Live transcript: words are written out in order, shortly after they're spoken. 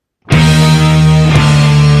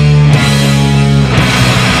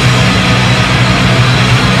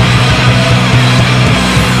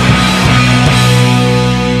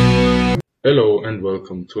Hello and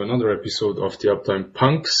welcome to another episode of the Uptime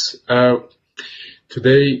Punks.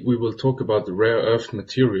 Today we will talk about the rare earth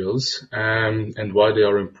materials and why they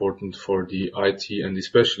are important for the IT and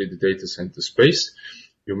especially the data center space.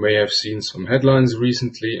 You may have seen some headlines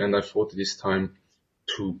recently, and I thought it is time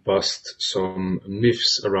to bust some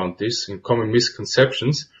myths around this and common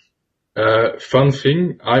misconceptions. Fun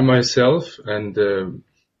thing, I myself and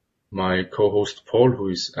my co-host Paul, who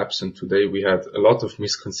is absent today, we had a lot of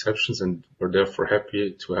misconceptions and were therefore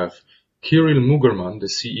happy to have Kirill Mugerman, the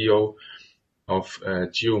CEO of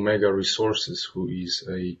GeoMega Resources, who is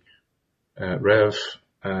a rare earth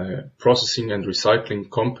processing and recycling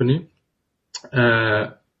company,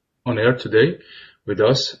 on air today with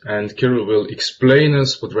us. And Kirill will explain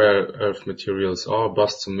us what rare earth materials are,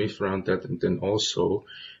 bust some myth around that, and then also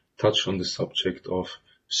touch on the subject of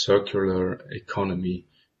circular economy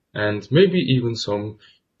and maybe even some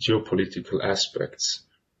geopolitical aspects.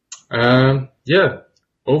 Over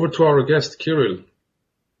to our guest, Kirill.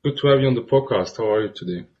 Good to have you on the podcast. How are you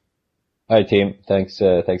today? Hi, team. Thanks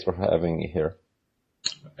for having me here.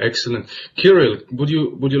 Excellent. Kirill, would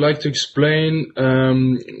you like to explain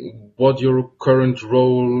what your current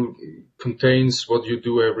role contains, what you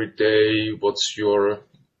do every day, what's your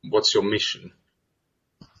mission?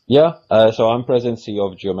 Yeah, so I'm President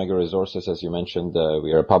CEO of GeoMega Resources. As you mentioned,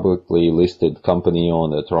 we are a publicly listed company on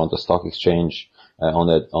the Toronto Stock Exchange,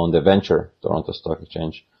 on the Venture Toronto Stock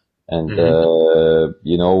Exchange. And, as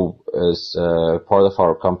part of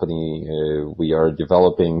our company, we are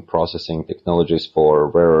developing processing technologies for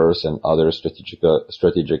rare earths and other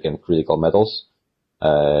strategic and critical metals.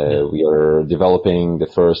 We are developing the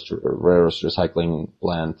first rare earth recycling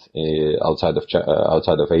plant outside of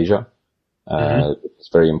Asia. It's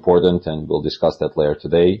very important, and we'll discuss that later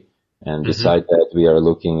today. And beside that, we are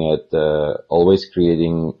looking at always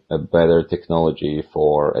creating a better technology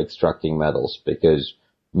for extracting metals, because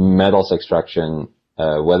metals extraction,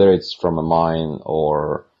 whether it's from a mine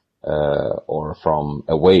or from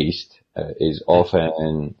a waste, is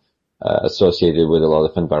often associated with a lot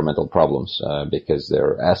of environmental problems, because there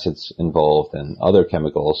are acids involved and other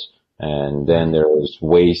chemicals. And then there's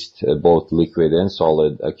waste, both liquid and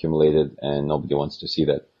solid, accumulated, and nobody wants to see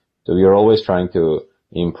that. So we are always trying to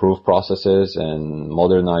improve processes and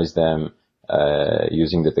modernize them,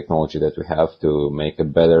 using the technology that we have to make a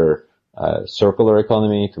better circular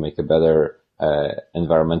economy, to make a better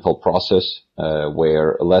environmental process,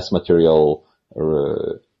 where less material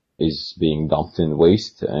is being dumped in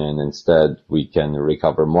waste, and instead we can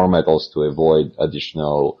recover more metals to avoid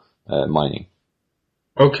additional mining.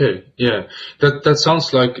 Okay, yeah, that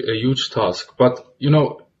sounds like a huge task, but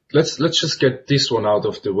let's just get this one out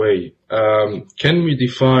of the way. Can we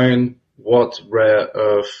define what rare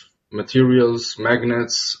earth materials,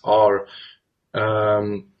 magnets are?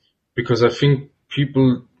 Because I think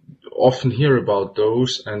people often hear about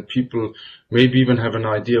those, and people maybe even have an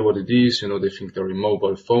idea what it is. They think they're in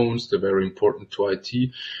mobile phones, they're very important to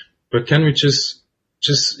IT. But can we just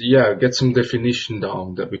get some definition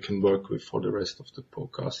down that we can work with for the rest of the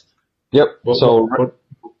podcast? Yep.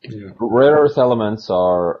 Rare earth elements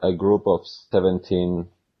are a group of 17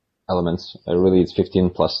 elements. Really, it's 15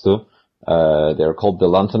 plus 2. They're called the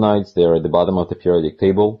lanthanides. They're at the bottom of the periodic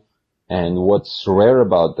table. And what's rare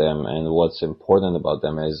about them and what's important about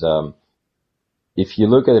them is, if you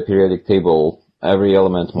look at the periodic table, every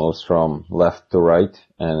element moves from left to right.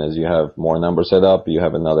 And as you have more numbers set up, you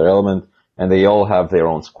have another element, and they all have their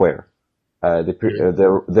own square. The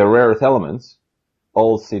rare earth elements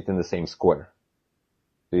all sit in the same square.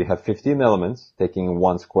 So you have 15 elements taking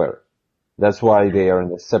one square. That's why they are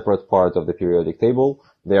in a separate part of the periodic table.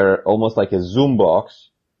 They're almost like a zoom box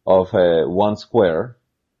of one square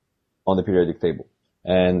on the periodic table.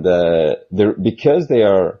 And because they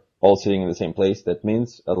are all sitting in the same place, that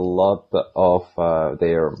means a lot of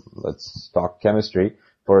let's talk chemistry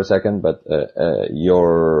for a second, but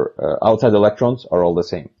your outside electrons are all the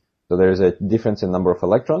same. So there's a difference in number of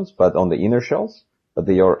electrons, but on the inner shells, but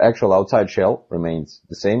your actual outside shell remains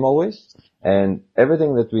the same always. And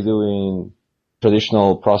everything that we do in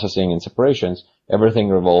traditional processing and separations, everything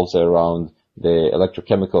revolves around the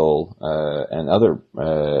electrochemical and other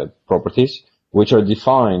properties, which are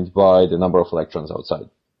defined by the number of electrons outside.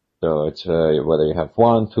 So it's whether you have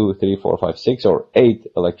 1, 2, 3, 4, 5, 6, or 8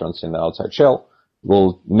 electrons in the outside shell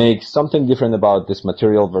will make something different about this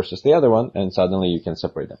material versus the other one, and suddenly you can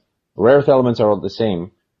separate them. Rare earth elements are all the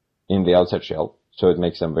same in the outside shell, so it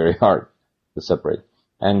makes them very hard to separate.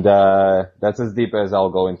 And that's as deep as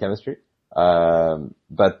I'll go in chemistry.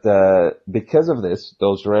 But because of this,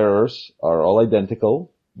 those rare earths are all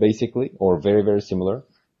identical, basically, or very, very similar.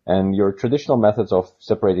 And your traditional methods of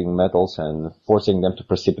separating metals and forcing them to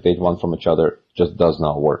precipitate one from each other just does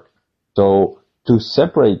not work. So to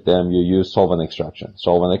separate them, you use solvent extraction.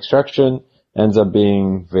 Solvent extraction ends up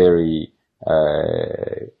being very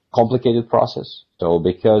complicated process. So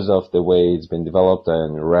because of the way it's been developed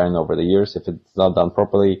and ran over the years, if it's not done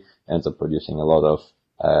properly, ends up producing a lot of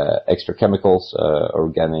extra chemicals,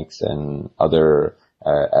 organics, and other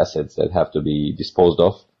acids that have to be disposed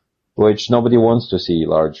of, which nobody wants to see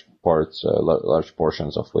large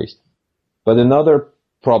portions of waste. But another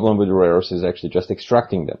problem with rare earths is actually just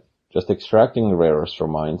extracting them, just extracting rare earths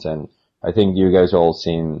from mines. And I think you guys all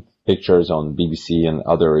seen pictures on BBC and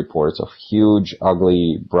other reports of huge,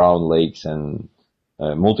 ugly brown lakes and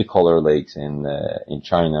multicolor lakes in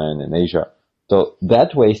China and in Asia. So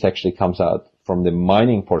that waste actually comes out from the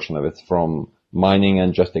mining portion of it, from mining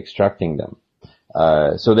and just extracting them.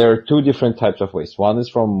 So there are two different types of waste. One is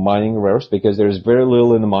from mining rare earths because there's very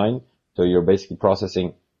little in the mine. So you're basically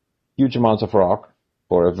processing huge amounts of rock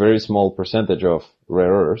for a very small percentage of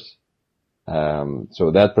rare earths.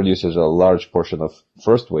 So that produces a large portion of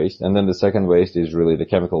first waste. And then the second waste is really the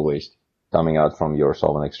chemical waste coming out from your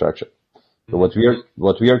solvent extraction. So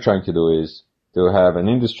what we are trying to do is to have an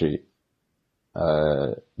industry,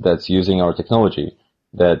 that's using our technology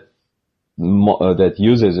that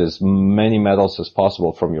uses as many metals as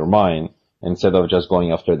possible from your mine instead of just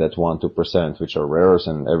going after that 1-2%, which are rare earths,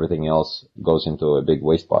 and everything else goes into a big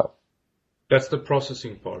waste pile. That's the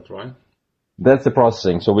processing part, right? That's the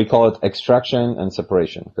processing. So we call it extraction and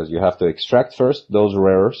separation because you have to extract first those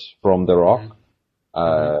rare earths from the rock.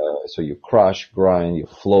 So you crush, grind, you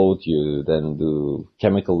float, you then do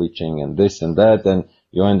chemical leaching and this and that, and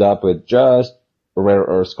you end up with just rare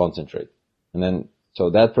earths concentrate. And then, so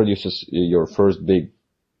that produces your first big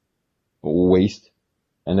waste.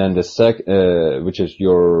 And then which is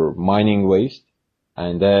your mining waste.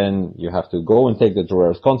 And then you have to go and take the rare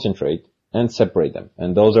earth concentrate and separate them.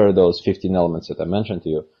 And those are those 15 elements that I mentioned to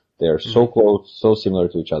you. They are so close, so similar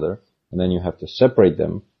to each other. And then you have to separate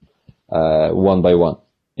them, one by one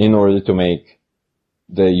in order to make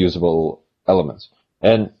the usable elements.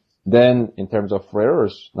 And then in terms of rare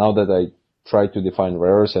earths, now that I try to define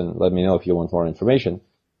rare earths, and let me know if you want more information,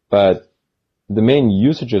 but the main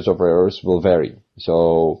usages of rare earths will vary.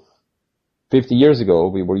 So 50 years ago,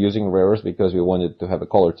 we were using rare earths because we wanted to have a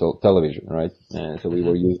color television, right? And so we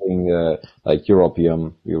were using like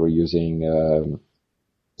europium, we were using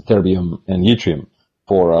terbium and yttrium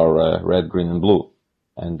for our red, green, and blue.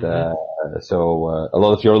 And so a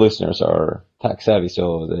lot of your listeners are tech savvy,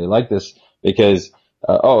 so they like this because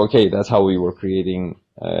okay, that's how we were creating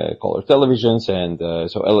color televisions, and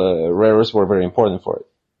so rare earths were very important for it.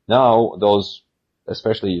 Now those,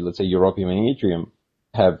 especially let's say europium and yttrium,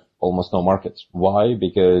 have almost no markets. Why?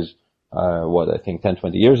 Because I think 10,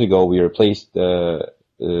 20 years ago we replaced the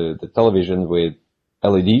television with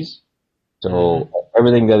LEDs. So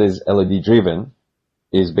everything that is LED driven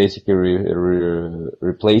is basically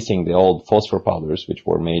replacing the old phosphor powders, which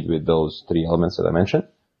were made with those three elements that I mentioned.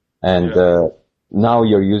 And now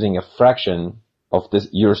you're using a fraction of this.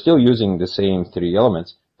 You're still using the same three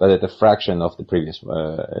elements, but at a fraction of the previous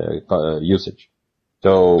usage.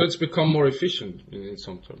 So it's become more efficient in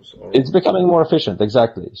some terms. Or? It's becoming more efficient,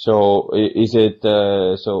 exactly. So is it?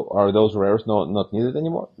 So are those rare earths not needed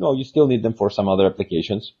anymore? No, you still need them for some other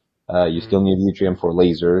applications. You still need yttrium for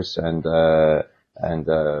lasers and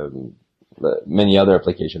many other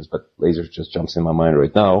applications, but lasers just jumps in my mind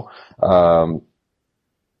right now.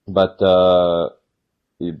 But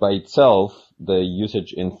by itself, the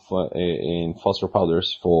usage in phosphor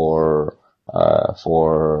powders for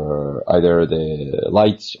either the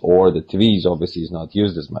lights or the TVs obviously is not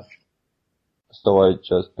used as much. So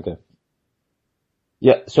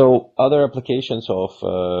so other applications of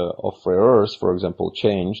rare earths, for example,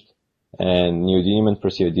 changed, and neodymium and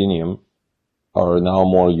praseodymium are now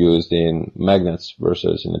more used in magnets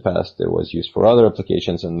versus in the past it was used for other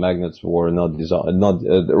applications, and magnets were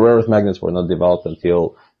the rare earth magnets were not developed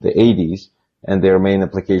until the 80s, and their main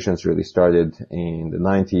applications really started in the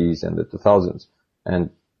 90s and the 2000s.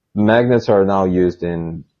 And magnets are now used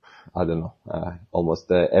in,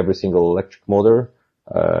 almost every single electric motor.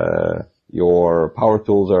 Your power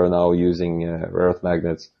tools are now using rare earth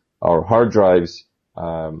magnets. Our hard drives,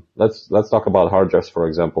 let's talk about hard drives, for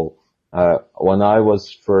example. When I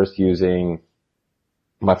was first using,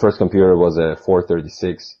 my first computer was a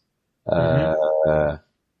 436.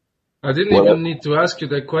 I didn't even need to ask you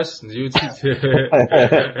that question. You did.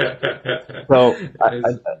 So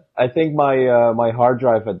I think my hard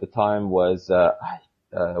drive at the time was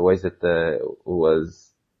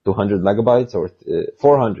was 200 megabytes or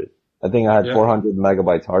 400. I think I had Yeah. 400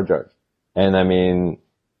 megabytes hard drive. And I mean,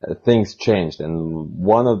 things changed. And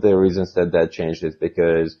one of the reasons that changed is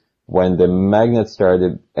because when the magnet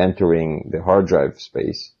started entering the hard drive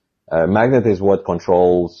space, magnet is what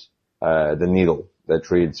controls the needle that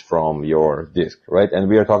reads from your disk, right? And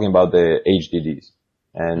we are talking about the HDDs.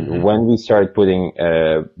 And when we started putting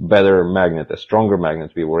a better magnet, a stronger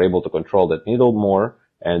magnet, we were able to control that needle more.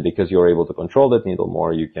 And because you're able to control that needle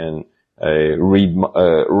more, you can read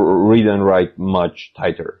and write much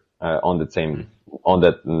tighter on the same on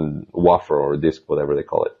that wafer or disk, whatever they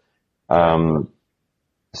call it.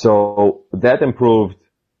 So that improved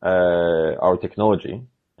our technology,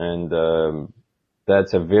 and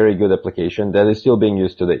that's a very good application that is still being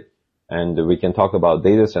used today. And we can talk about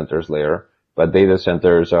data centers later, but data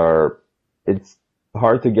centers it's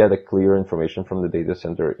hard to get a clear information from the data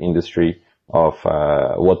center industry of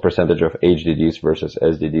what percentage of HDDs versus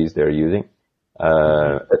SSDs they're using,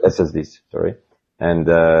 SSDs, sorry. And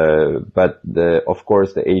but of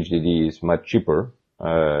course the HDD is much cheaper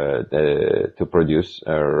to produce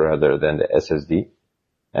rather than the SSD,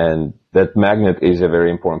 and that magnet is a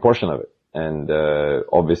very important portion of it. And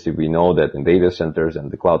obviously we know that in data centers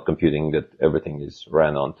and the cloud computing that everything is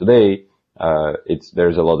ran on today,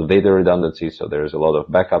 there's a lot of data redundancy, so there's a lot of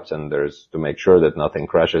backups, and there's to make sure that nothing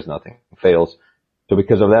crashes, nothing fails. So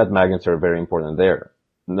because of that, magnets are very important there.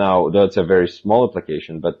 Now, that's a very small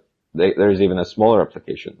application, but there's even a smaller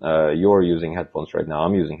application. You're using headphones right now.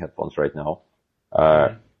 I'm using headphones right now.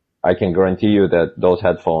 I can guarantee you that those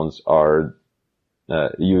headphones are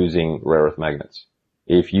using rare earth magnets.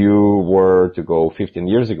 If you were to go 15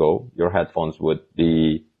 years ago, your headphones would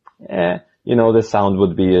be, the sound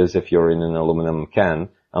would be as if you're in an aluminum can,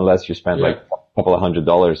 unless you spent like a couple of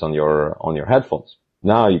 $100 on your headphones.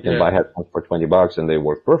 Now you can buy headphones for $20 and they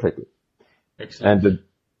work perfectly. Excellent.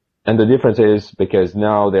 And the difference is because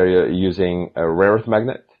now they're using a rare earth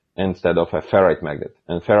magnet instead of a ferrite magnet.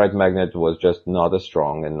 And ferrite magnet was just not as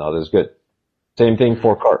strong and not as good. Same thing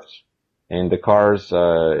for cars. In the cars,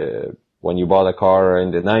 when you bought a car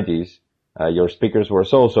in the 90s, your speakers were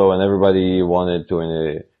so-so, and everybody wanted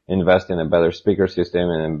to invest in a better speaker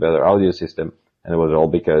system and a better audio system. And it was all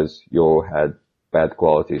because you had bad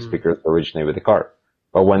quality speakers originally with the car.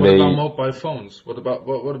 But when what about mobile phones? What about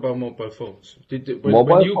mobile phones?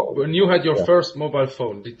 When you had your first mobile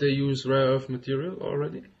phone, did they use rare earth material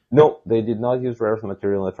already? No, they did not use rare earth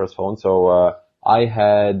material in the first phone. So I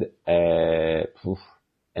had an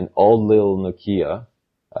old little Nokia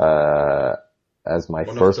as my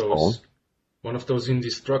first phone. One of those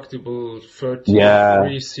indestructible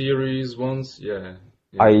 33 series ones. Yeah.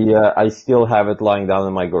 I still have it lying down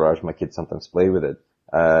in my garage. My kids sometimes play with it.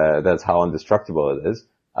 That's how indestructible it is.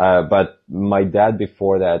 But my dad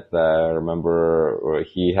before that, I remember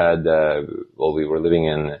he had, we were living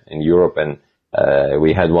in Europe, and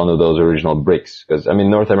we had one of those original bricks. Cause, I mean,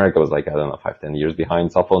 North America was like, I don't know, 5-10 years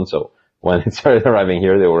behind cell phones. So when it started arriving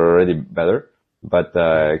here, they were already better. But,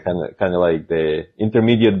 kind of like the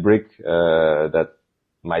intermediate brick, that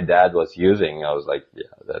my dad was using, I was like,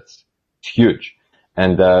 yeah, that's huge.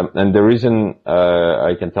 And the reason,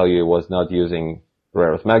 I can tell you it was not using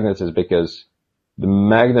rare earth magnets is because the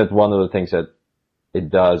magnet, one of the things that it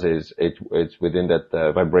does is it's within that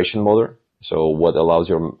vibration motor. So what allows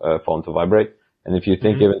your phone to vibrate. And if you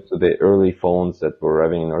think even to the early phones that were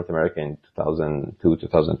arriving in North America in 2002,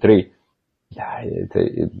 2003,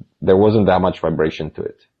 there wasn't that much vibration to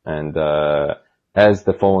it. And as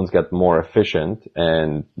the phones get more efficient,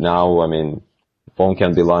 and now, I mean, the phone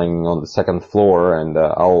can be lying on the second floor, and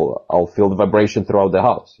I'll feel the vibration throughout the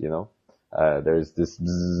house, there's this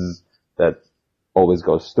bzzz that always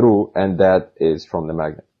goes through, and that is from the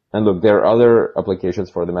magnet. And look, there are other applications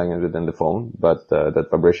for the magnet within the phone, but that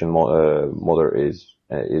vibration motor is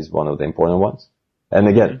one of the important ones. And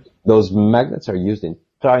again, those magnets are used in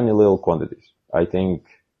tiny little quantities. I think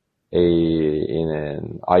in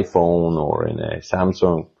an iPhone or in a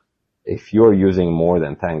Samsung, if you're using more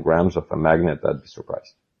than 10 grams of a magnet, I'd be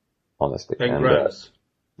surprised, honestly. 10 grams?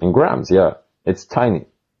 In grams, yeah. It's tiny.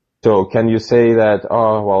 So can you say that,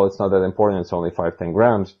 it's not that important, it's only 5-10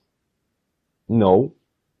 grams? No.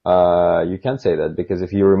 You can't say that, because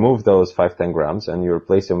if you remove those 5-10 grams and you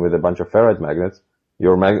replace them with a bunch of ferrite magnets,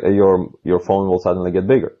 your phone will suddenly get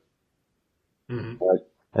bigger. Right?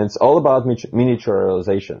 And it's all about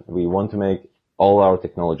miniaturization. We want to make all our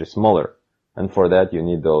technology smaller. And for that, you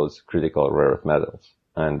need those critical rare earth metals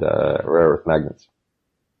and rare earth magnets.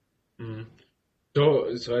 So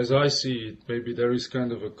as I see it, maybe there is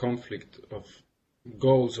kind of a conflict of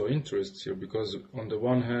goals or interests here, because on the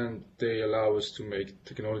one hand, they allow us to make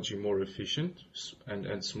technology more efficient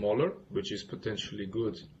and smaller, which is potentially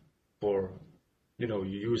good for, you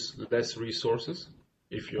use less resources.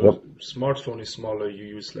 If your Yep. smartphone is smaller, you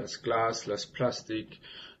use less glass, less plastic,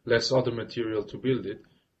 less other material to build it.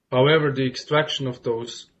 However, the extraction of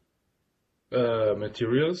those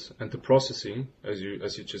materials and the processing, as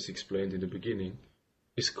you just explained in the beginning,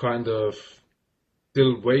 is kind of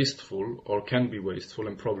still wasteful or can be wasteful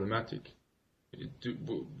and problematic.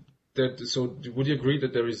 So would you agree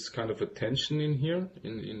that there is kind of a tension in here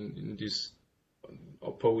in these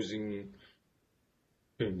opposing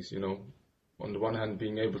things, on the one hand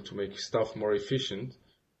being able to make stuff more efficient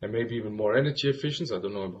and maybe even more energy efficient, I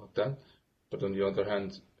don't know about that, but on the other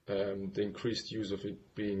hand, the increased use of it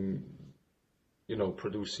being,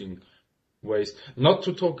 producing waste. Not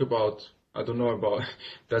to talk about, I don't know about,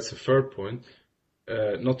 that's a third point,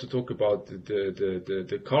 not to talk about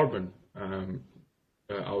the carbon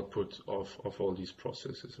output of all these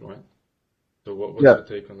processes, right? So what's Yeah. your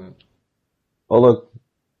take on that? Well, look,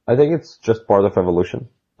 I think it's just part of evolution,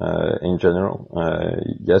 in general.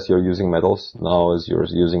 Yes, you're using metals. Now as you're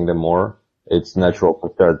using them more, it's natural to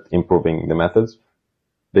start improving the methods,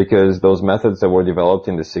 because those methods that were developed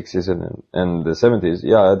in the 60s and the 70s,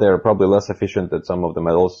 yeah, they're probably less efficient than some of the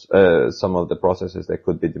metals, some of the processes that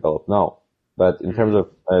could be developed now. But in terms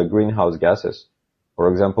of greenhouse gases, for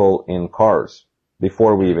example, in cars,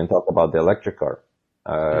 before we even talk about the electric car,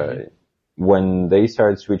 when they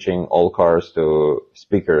started switching all cars to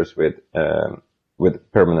speakers with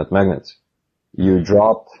permanent magnets, you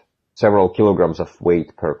dropped several kilograms of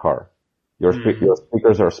weight per car. Your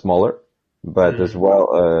speakers are smaller, but as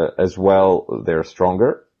well they're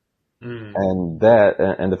stronger, and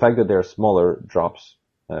the fact that they're smaller drops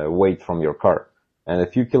weight from your car, and a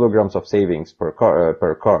few kilograms of savings per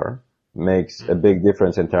car makes a big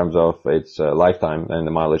difference in terms of its lifetime and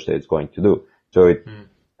the mileage that it's going to do. So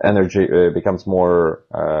energy becomes more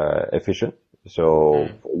efficient, so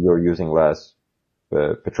you're using less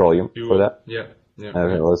petroleum Fuel. for that,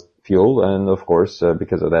 less fuel, and of course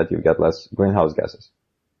because of that you get less greenhouse gases.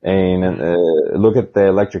 And look at the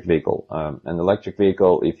electric vehicle. An electric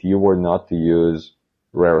vehicle, if you were not to use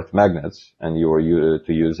rare earth magnets and you were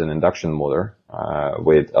to use an induction motor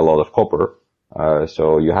with a lot of copper,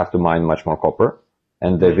 so you have to mine much more copper,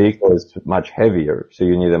 and the vehicle is much heavier, so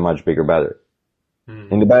you need a much bigger battery.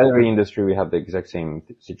 In the battery industry, we have the exact same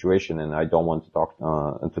situation, and I don't want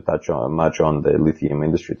to touch much on the lithium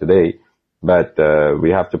industry today, but we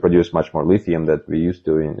have to produce much more lithium than we used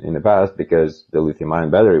to in the past, because the lithium-ion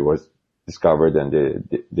battery was discovered and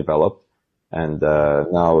developed, and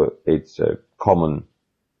now it's a common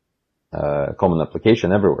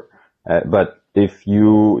application everywhere. But if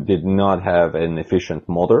you did not have an efficient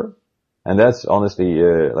motor, and that's honestly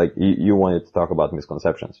like you wanted to talk about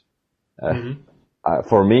misconceptions.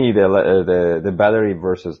 For me, the battery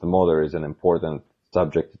versus the motor is an important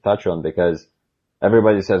subject to touch on, because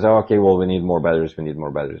everybody says, oh, okay, well, we need more batteries, we need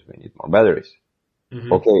more batteries, we need more batteries.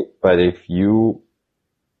 Okay, but if you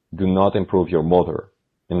do not improve your motor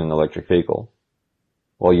in an electric vehicle,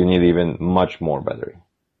 well, you need even much more battery.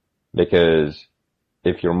 Because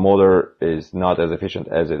if your motor is not as efficient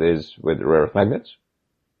as it is with rare earth magnets,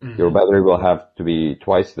 your battery will have to be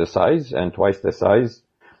twice the size, and twice the size,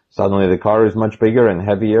 suddenly the car is much bigger and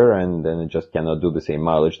heavier, and then it just cannot do the same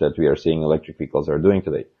mileage that we are seeing electric vehicles are doing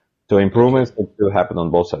today. So improvements need to happen on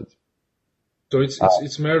both sides. So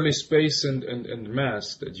it's merely space and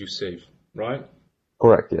mass that you save, right?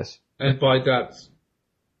 Correct, yes. And by that,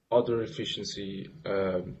 other efficiency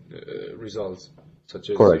results, such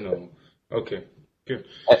as, Correct. Okay, good.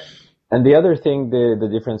 And the other thing, the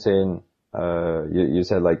difference in, you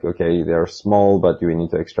said like, okay, they're small, but you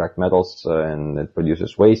need to extract metals, and it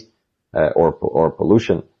produces waste, or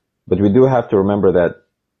pollution. But we do have to remember that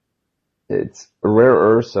rare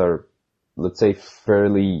earths are, let's say,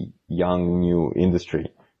 fairly young, new industry.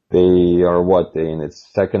 They are in its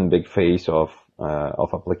second big phase of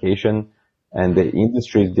application, and the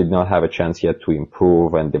industry did not have a chance yet to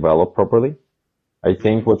improve and develop properly. I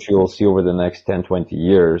think what you'll see over the next 10, 20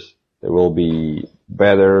 years, there will be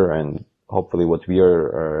better, and hopefully what we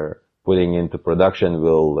are putting into production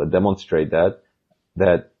will demonstrate that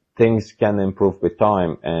things can improve with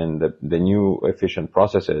time, and the new efficient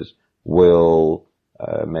processes will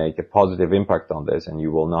make a positive impact on this, and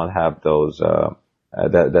you will not have those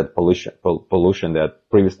that pollution that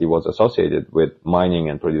previously was associated with mining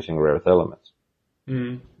and producing rare earth elements.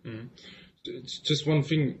 It's just one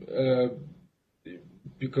thing,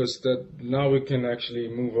 because that now we can actually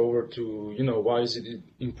move over to, why is it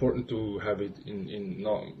important to have it in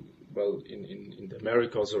the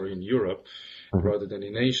Americas or in Europe rather than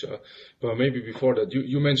in Asia. But maybe before that,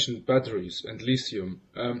 you mentioned batteries and lithium.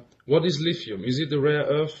 What is lithium? Is it a rare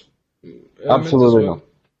earth element as Absolutely well?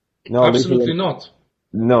 no. No, Absolutely lithium. not.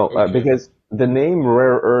 No, Okay. because the name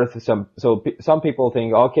rare earth. Some people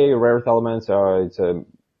think, okay, rare earth elements are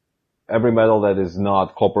every metal that is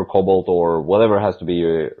not copper, cobalt, or whatever has to be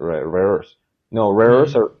rare earths. No, rare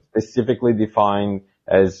earths Hmm. are specifically defined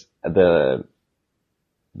as the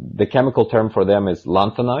chemical term for them is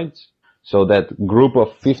lanthanides. So that group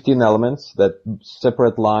of 15 elements, that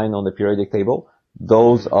separate line on the periodic table,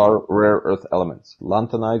 those Hmm. are rare earth elements.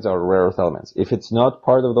 Lanthanides are rare earth elements. If it's not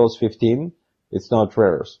part of those 15, it's not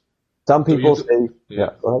rare earth. Some So you people do, say, yeah, yeah.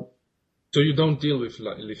 go ahead. So you don't deal with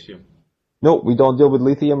lithium. No, we don't deal with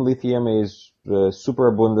lithium. Lithium is super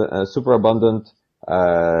abundant.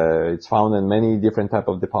 It's found in many different type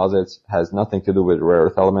of deposits. Has nothing to do with rare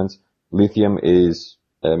earth elements. Lithium is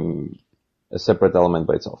a separate element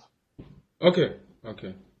by itself. Okay.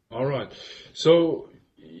 Okay. All right. So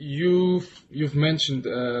you've mentioned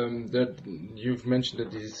that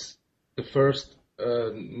this is the first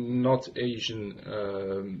not Asian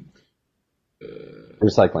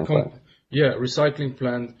Recycling com plant. yeah, recycling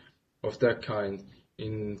plant of that kind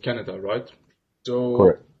in Canada, right? So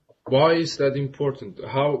Correct. why is that important?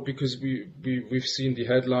 How? Because we've seen the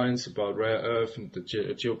headlines about rare earth and the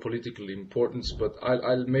geopolitical importance, but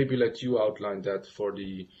I'll maybe let you outline that for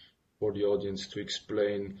the audience to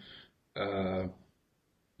explain, uh,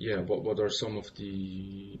 yeah, what are some of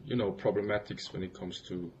the, problematics when it comes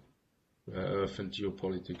to rare earth and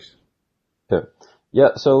geopolitics? Okay.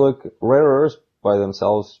 Yeah. So look, rare earths by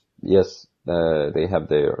themselves, yes, they have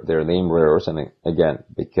their name rare earths, and again,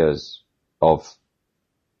 because of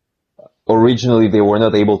originally they were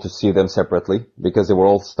not able to see them separately because they were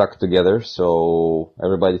all stuck together. So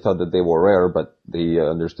everybody thought that they were rare, but they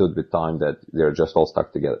understood with time that they're just all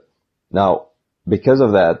stuck together. Now, because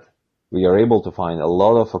of that, we are able to find a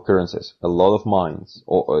lot of occurrences, a lot of mines,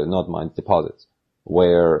 or not mines, deposits,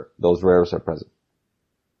 where those rares are present.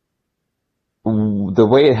 The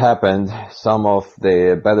way it happened, some of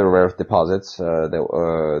the better rare earth deposits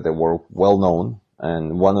that were well known,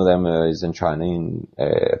 and one of them is in China in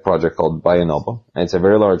a project called Bayanova. And it's a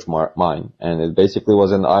very large mine, and it basically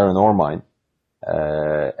was an iron ore mine,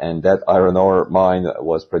 and that iron ore mine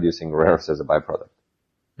was producing rare earths as a byproduct.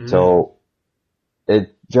 Mm. So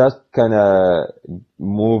it just kind of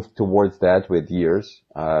moved towards that with years,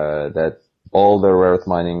 that all the rare earth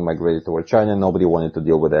mining migrated towards China. Nobody wanted to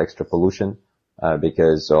deal with the extra pollution,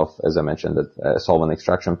 because of, as I mentioned, that solvent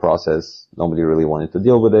extraction process. Nobody really wanted to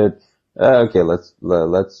deal with it. Okay, let's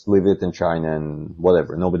leave it in China and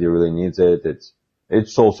whatever. Nobody really needs it.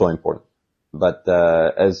 It's also important. But,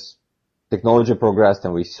 as technology progressed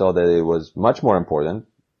and we saw that it was much more important,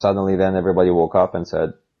 suddenly then everybody woke up and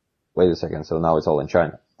said, wait a second, so now it's all in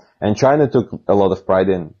China. And China took a lot of pride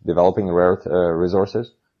in developing rare earth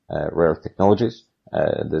resources, rare earth technologies,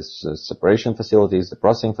 this separation facilities, the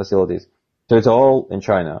processing facilities. So it's all in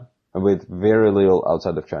China with very little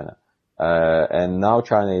outside of China. And now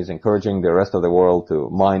China is encouraging the rest of the world to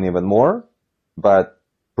mine even more, but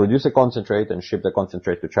produce a concentrate and ship the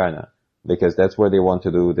concentrate to China, because that's where they want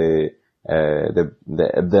to do the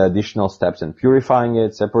additional steps in purifying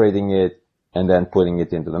it, separating it, and then putting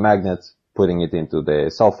it into the magnets, putting it into the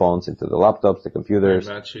cell phones, into the laptops, the computers.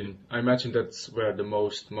 I imagine that's where the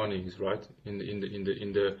most money is, right? In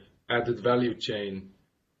the added value chain,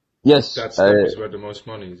 Yes, that step is where the most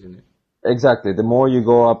money is in it. exactly. The more you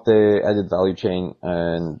go up the added value chain,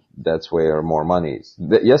 and that's where more money is.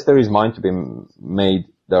 Yes, there is mine to be made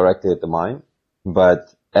directly at the mine,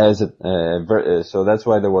 but so that's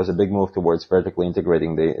why there was a big move towards vertically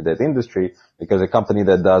integrating that industry, because a company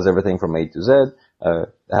that does everything from A to Z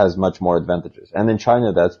has much more advantages. And in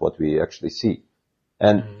China, that's what we actually see.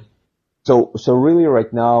 And Mm. so really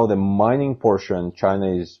right now, the mining portion, China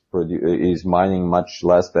is mining much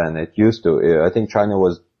less than it used to. I think China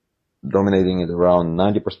was dominating it around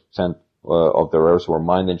 90% of the rares were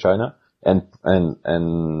mined in China, and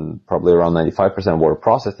probably around 95% were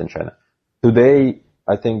processed in China. Today,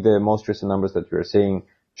 I think the most recent numbers that we're seeing,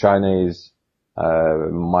 China is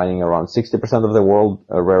mining around 60% of the world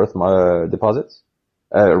rare earth deposits,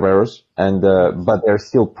 rares, and but they're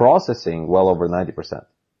still processing well over 90%,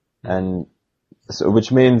 Mm. and so,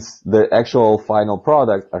 which means the actual final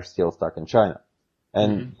product are still stuck in China.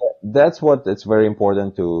 And Mm. that's what it's very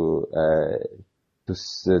important to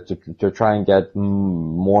try and get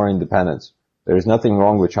more independence. There is nothing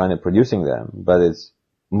wrong with China producing them, but it's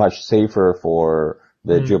much safer for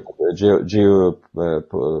the Mm.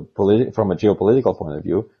 from a geopolitical point of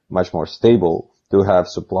view, much more stable to have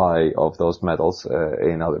supply of those metals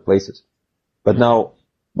in other places. But Mm. now,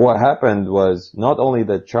 what happened was not only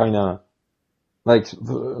that China like,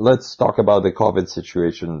 let's talk about the COVID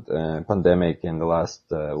situation, pandemic in the last,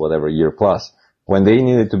 whatever year plus, when they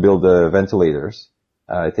needed to build the ventilators.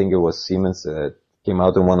 I think it was Siemens that came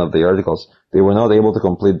out in one of the articles. They were not able to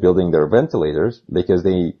complete building their ventilators because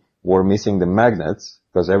they were missing the magnets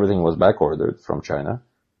because everything was back ordered from China.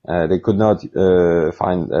 They could not,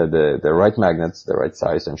 find, the right magnets, the right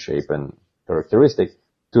size and shape and characteristic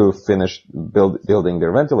to finish building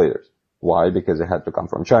their ventilators. Why? Because it had to come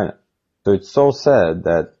from China. So it's so sad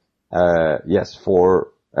that, yes,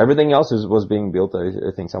 for everything else was being built,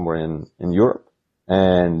 I think somewhere in Europe,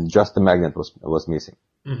 and just the magnet was missing.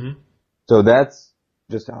 Mm-hmm. So that's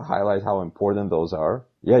just to highlight how important those are.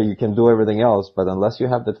 Yeah, you can do everything else, but unless you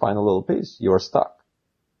have that final little piece, you're stuck.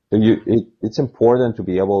 So it's important to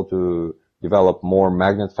be able to develop more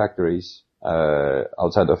magnet factories,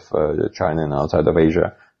 outside of, China and outside of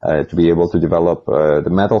Asia, to be able to develop, the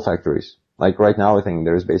metal factories. Like right now, I think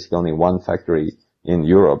there's basically only one factory in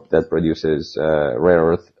Europe that produces, rare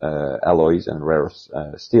earth, alloys and rare earth,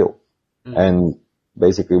 steel. Mm-hmm. And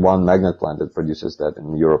basically one magnet plant that produces that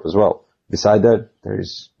in Europe as well. Beside that, there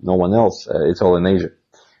is no one else. It's all in Asia.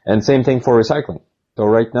 And same thing for recycling. So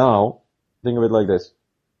right now, think of it like this.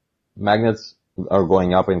 Magnets are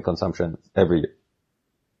going up in consumption every year.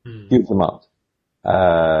 Huge amount.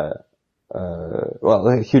 Well,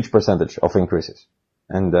 a huge percentage of increases.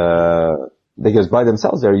 And, because by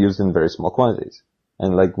themselves they're used in very small quantities.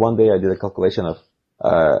 And like one day I did a calculation of,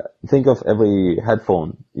 think of every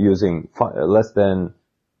headphone using less than,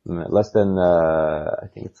 I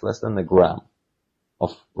think it's less than a gram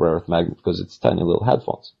of rare earth magnet because it's tiny little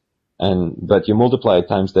headphones. But you multiply it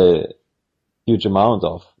times the huge amount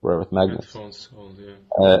of rare earth magnets.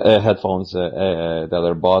 Headphones, that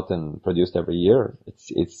are bought and produced every year.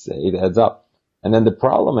 It adds up. And then the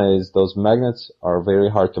problem is those magnets are very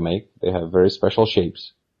hard to make. They have very special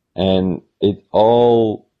shapes, and it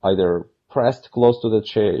all either pressed close to that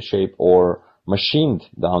shape or machined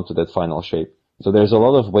down to that final shape. So there's a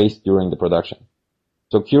lot of waste during the production.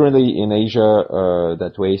 So currently in Asia,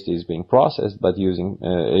 that waste is being processed, but using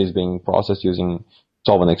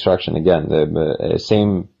solvent extraction. Again, the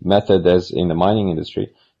same method as in the mining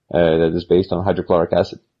industry, that is based on hydrochloric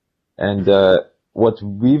acid. And, what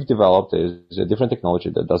we've developed is a different technology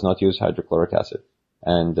that does not use hydrochloric acid.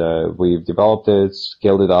 And, we've developed it,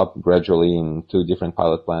 scaled it up gradually in 2 different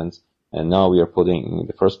pilot plants. And now we are putting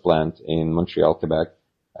the first plant in Montreal, Quebec,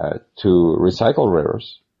 to recycle rare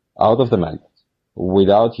earths out of the magnets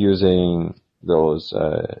without using those,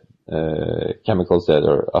 chemicals that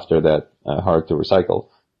are after that, hard to recycle.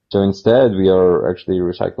 So instead, we are actually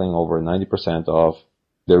recycling over 90% of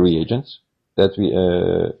the reagents that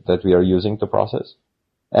we are using to process,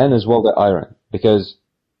 and as well the iron, because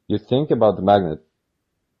you think about the magnet,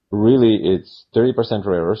 really it's 30%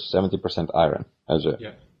 rare earth, 70% iron, as a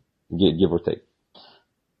give or take.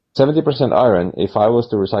 70% iron. If I was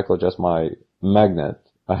to recycle just my magnet,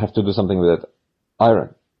 I have to do something with that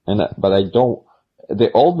iron, but I don't.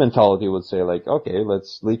 The old mentality would say like, okay,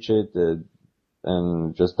 let's leach it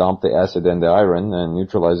and just dump the acid and the iron and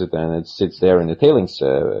neutralize it, and it sits there in the tailings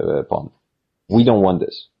pond. We don't want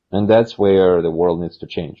this. And that's where the world needs to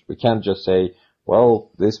change. We can't just say, well,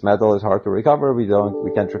 this metal is hard to recover. We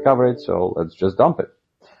can't recover it, so let's just dump it.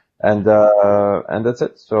 And that's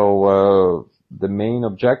it. So, the main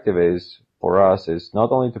objective for us is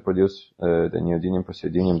not only to produce, the neodymium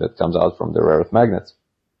praseodymium that comes out from the rare earth magnets,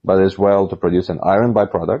 but as well to produce an iron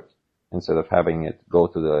byproduct instead of having it go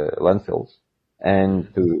to the landfills,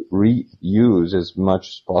 and to reuse as much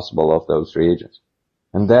as possible of those reagents.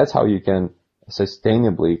 And that's how you can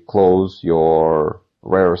sustainably close your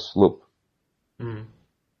rare earth loop. Mm.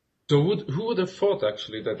 So who would have thought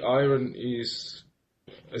actually that iron is,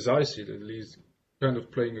 as I see it at least, kind of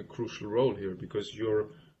playing a crucial role here, because you're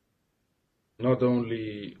not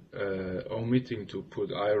only omitting to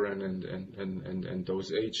put iron and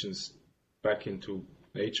those agents back into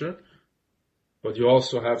nature, but you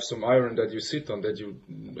also have some iron that you sit on that you,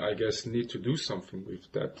 I guess, need to do something with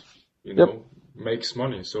that, makes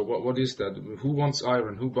money. So what is that? Who wants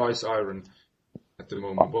iron? Who buys iron at the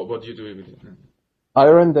moment? What do you do with it?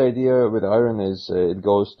 Iron, the idea with iron is it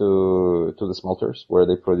goes to the smelters where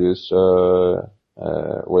they produce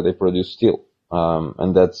steel.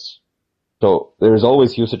 And so there's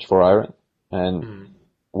always usage for iron. And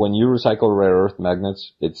when you recycle rare earth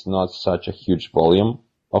magnets, it's not such a huge volume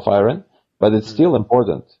of iron, but it's still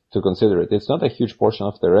important to consider it. It's not a huge portion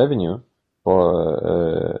of the revenue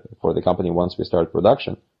for the company once we start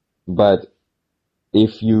production. But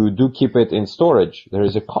if you do keep it in storage, there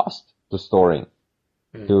is a cost to storing,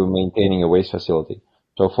 to maintaining a waste facility.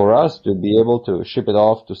 So for us to be able to ship it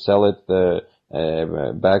off, to sell it,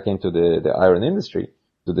 back into the iron industry,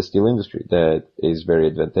 to the steel industry, that is very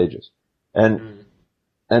advantageous. And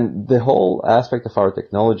the whole aspect of our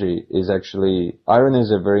technology is actually, iron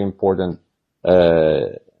is a very important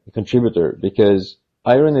contributor, because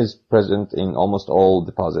iron is present in almost all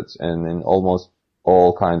deposits and in almost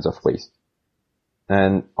all kinds of waste.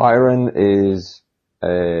 And iron is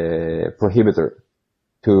a prohibitor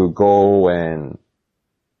to go and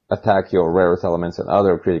attack your rare earth elements and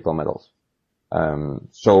other critical metals.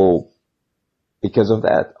 So because of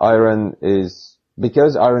that,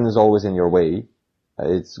 because iron is always in your way,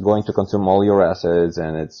 it's going to consume all your acids,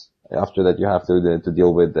 and after that you have to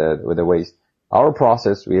deal with the waste. Our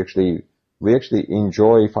process, we actually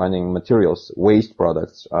enjoy finding materials, waste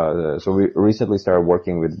products. So we recently started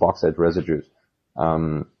working with bauxite residues.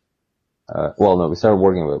 We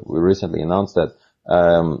recently announced that.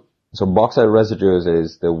 So bauxite residues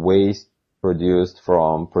is the waste produced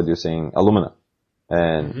from producing alumina.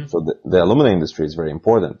 And so the alumina industry is very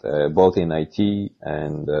important, both in IT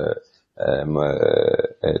and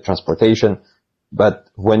transportation. But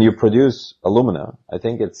when you produce alumina, I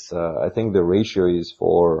think the ratio is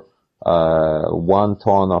for 1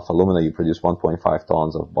 ton of alumina, you produce 1.5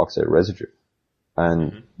 tons of bauxite residue.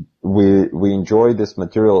 And we enjoy this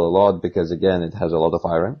material a lot because, again, it has a lot of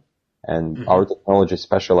iron, and our technology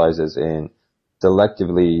specializes in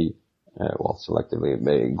selectively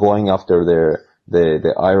going after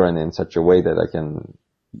the iron in such a way that I can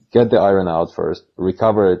get the iron out first,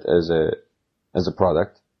 recover it as a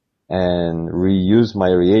product, and reuse my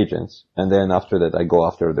reagents. And then after that, I go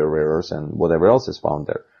after the rare earths and whatever else is found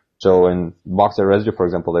there. So in bauxite residue, for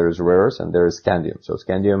example, there is rare earths and there is scandium. So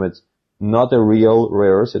scandium, it's not a real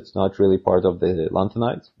rare earth. It's not really part of the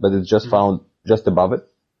lanthanides, but it's just found just above it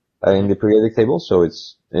in the periodic table. So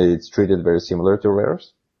it's treated very similar to rare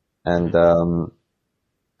earths. And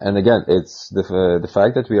again, it's the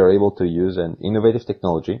fact that we are able to use an innovative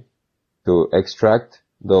technology to extract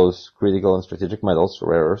those critical and strategic metals,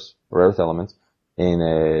 rare earth elements, in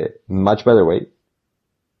a much better way,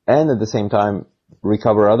 and at the same time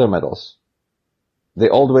recover other metals. The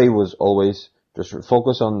old way was always just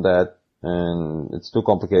focus on that, and it's too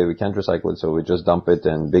complicated, we can't recycle it, so we just dump it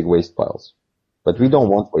in big waste piles. But we don't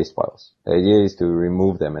want waste piles. The idea is to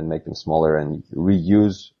remove them and make them smaller and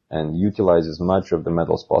reuse and utilize as much of the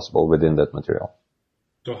metals possible within that material.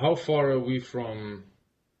 So how far are we from,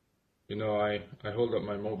 I hold up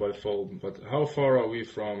my mobile phone, but how far are we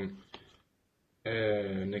from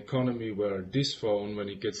an economy where this phone, when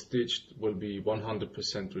it gets stitched, will be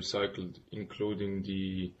 100% recycled, including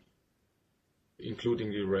the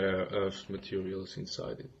rare earth materials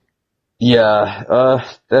inside it? Yeah,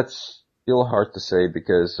 that's still hard to say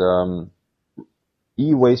because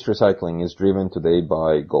e-waste recycling is driven today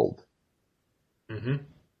by gold.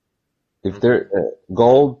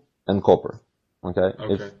 Gold and copper. Okay.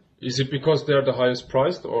 Is it because they're the highest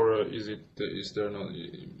priced, or is there not?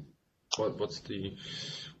 What's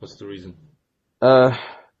the reason?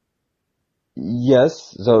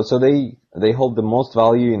 Yes. So they hold the most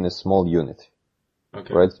value in a small unit.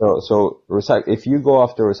 Okay. Right. So if you go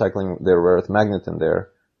after recycling the rare earth magnet in there,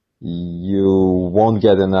 you won't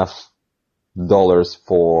get enough dollars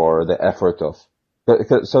for the effort of.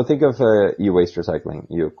 So think of e-waste recycling.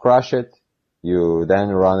 You crush it, you then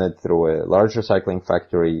run it through a large recycling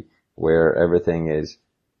factory where everything is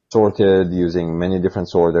sorted using many different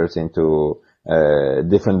sorters into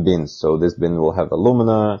different bins. So this bin will have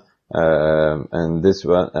alumina, and this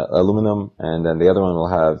one aluminum, and then the other one will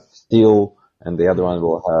have steel, and the other one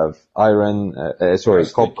will have iron,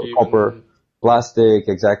 copper, plastic,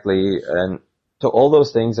 exactly, and so all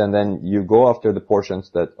those things, and then you go after the portions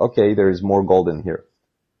that, okay, there is more gold in here.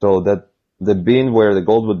 So that the bin where the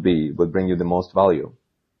gold would bring you the most value.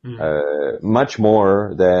 Much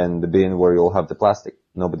more than the bin where you'll have the plastic.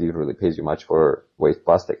 Nobody really pays you much for waste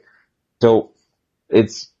plastic. So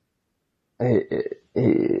it's,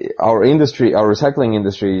 our recycling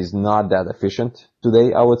industry is not that efficient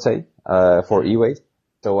today, I would say, for e-waste.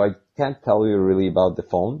 So I can't tell you really about the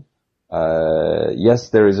phone. Yes,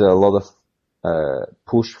 there is a lot of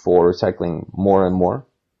push for recycling more and more,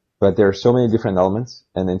 but there are so many different elements,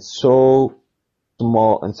 and it's so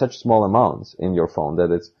small and such small amounts in your phone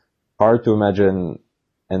that it's hard to imagine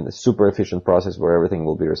a super efficient process where everything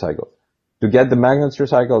will be recycled. To get the magnets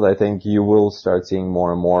recycled, I think you will start seeing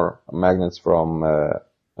more and more magnets from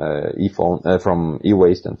from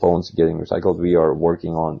e-waste and phones getting recycled. We are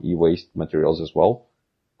working on e-waste materials as well.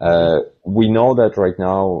 We know that right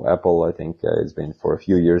now, Apple, I think, it's been for a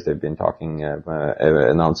few years, they've been talking,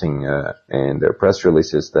 announcing, in their press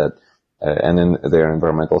releases that, and in their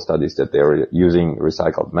environmental studies that they're using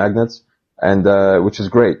recycled magnets. and which is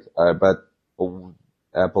great. But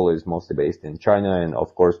Apple is mostly based in China, and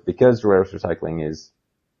of course, because rare earth recycling is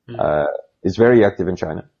very active in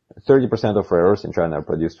China. 30% of rare earths in China are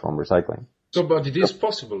produced from recycling. So, but it is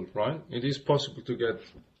possible, right? It is possible to get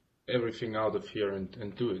everything out of here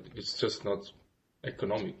and do it. It's just not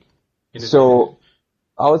economic. So,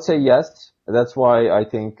 I would say yes. That's why I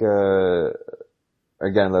think,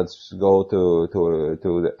 again, let's go to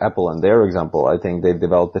the Apple and their example. I think they've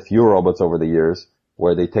developed a few robots over the years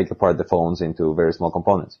where they take apart the phones into very small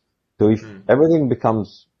components. So if everything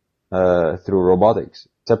becomes, through robotics,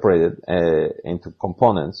 separated, into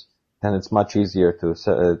components, then it's much easier to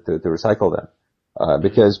recycle them.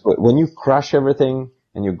 Because when you crush everything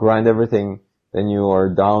and you grind everything, then you are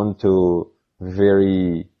down to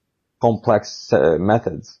very complex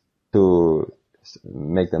methods to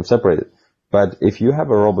make them separated. But if you have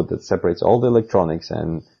a robot that separates all the electronics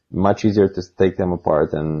and much easier to take them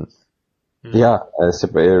apart, and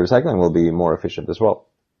recycling will be more efficient as well.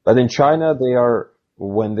 But in China,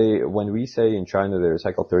 when we say in China they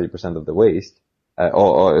recycle 30% of the waste,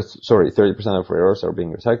 30% of rare earths are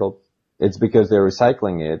being recycled, it's because they're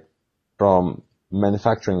recycling it from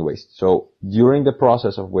manufacturing waste. So during the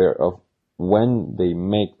process of when they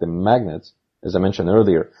make the magnets, as I mentioned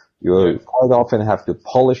earlier, you quite often have to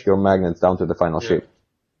polish your magnets down to the final shape.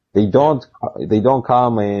 They don't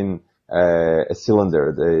come in a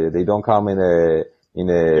cylinder. They don't come in a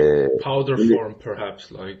powder form,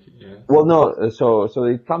 perhaps, Well, no. So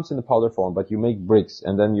it comes in a powder form, but you make bricks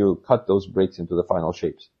and then you cut those bricks into the final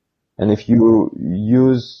shapes. And if you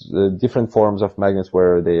use different forms of magnets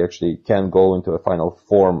where they actually can go into a final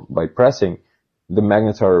form by pressing, the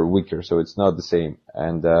magnets are weaker, so it's not the same.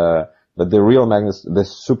 And but the real magnets, the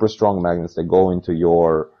super strong magnets that go into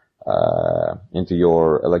your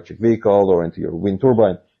electric vehicle or into your wind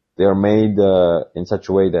turbine, they are made in such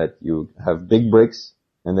a way that you have big bricks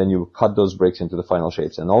and then you cut those bricks into the final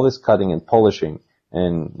shapes. And all this cutting and polishing,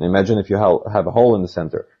 and imagine if you have a hole in the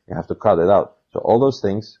center, you have to cut it out. So all those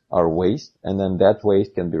things are waste, and then that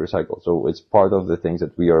waste can be recycled. So it's part of the things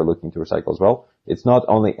that we are looking to recycle as well. It's not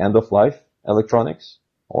only end-of-life electronics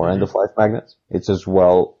or end-of-life magnets, it's as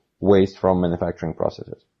well waste from manufacturing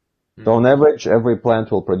processes. So on average, every plant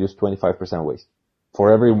will produce 25% waste.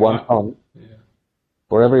 For every 1 ton,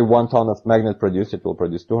 for every 1 ton of magnet produced, it will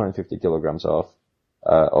produce 250 kilograms of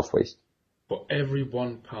waste. For every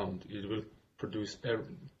 1 pound, it will produce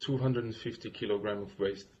 250 kilograms of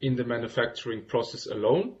waste in the manufacturing process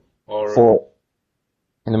alone, or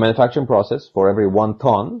in the manufacturing process, for every 1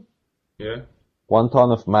 ton, 1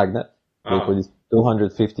 ton of magnet will produce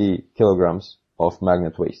 250 kilograms of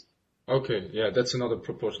magnet waste. Okay, that's another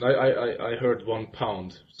proportion. I heard 1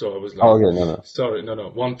 pound, so I was like, no. Sorry, no,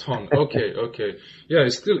 1 ton. Okay. Yeah,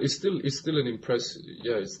 it's still an impressive.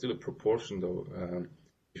 Yeah, it's still a proportion though.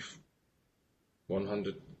 If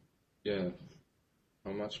 100,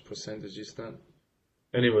 how much percentage is that?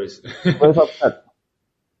 Anyways. But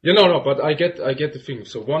I get the thing.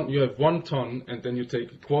 So you have 1 ton, and then you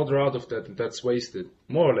take a quarter out of that, and that's wasted,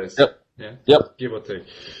 more or less. Yep. Give or take.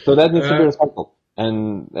 So that needs to be recycled.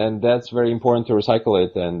 And that's very important to recycle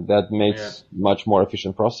it, and that makes much more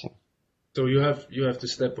efficient processing. So you have the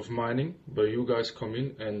step of mining, where you guys come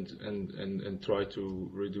in and try to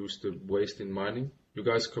reduce the waste in mining. You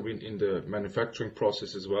guys come in the manufacturing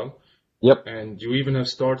process as well. Yep. And you even have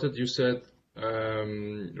started, you said,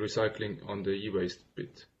 recycling on the e-waste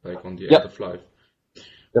bit, like on the end of life.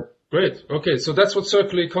 Yep. Great. Okay, so that's what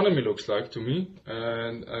circular economy looks like to me,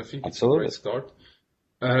 and I think it's a great start.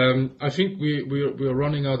 I think we are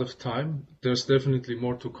running out of time. There's definitely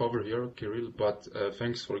more to cover here, Kirill, but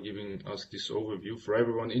thanks for giving us this overview. For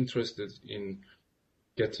everyone interested in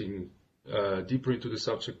getting deeper into the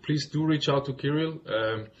subject, please do reach out to Kirill.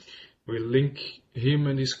 We'll link him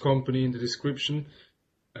and his company in the description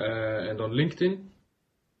and on LinkedIn.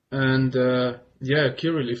 And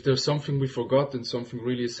Kirill, if there's something we forgot and something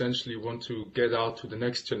really essential you want to get out to the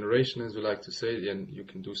next generation, as we like to say, then you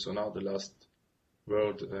can do so now. The last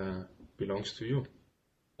word belongs to you.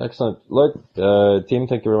 Excellent. Look, team,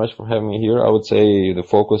 thank you very much for having me here. I would say the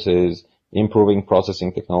focus is improving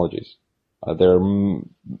processing technologies. There are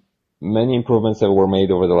many improvements that were made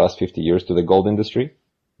over the last 50 years to the gold industry.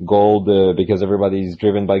 Gold, because everybody is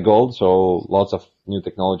driven by gold, so lots of new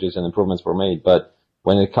technologies and improvements were made. But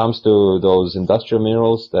when it comes to those industrial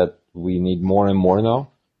minerals that we need more and more now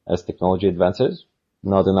as technology advances,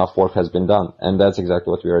 not enough work has been done. And that's exactly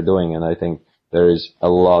what we are doing. And I think there is a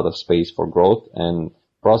lot of space for growth, and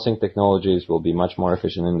processing technologies will be much more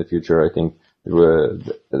efficient in the future. I think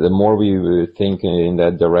the more we think in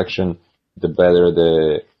that direction, the better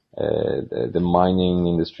the mining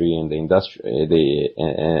industry and the industry,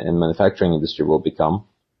 and manufacturing industry will become,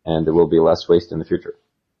 and there will be less waste in the future.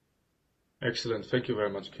 Excellent. Thank you very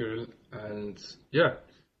much, Kirill. And yeah,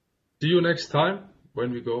 see you next time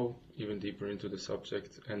when we go even deeper into the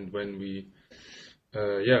subject, and when we,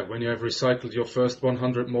 when you have recycled your first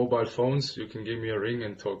 100 mobile phones, you can give me a ring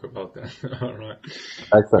and talk about that. All right.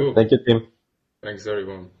 Excellent. Cool. Thank you, Tim. Thanks,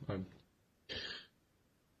 everyone.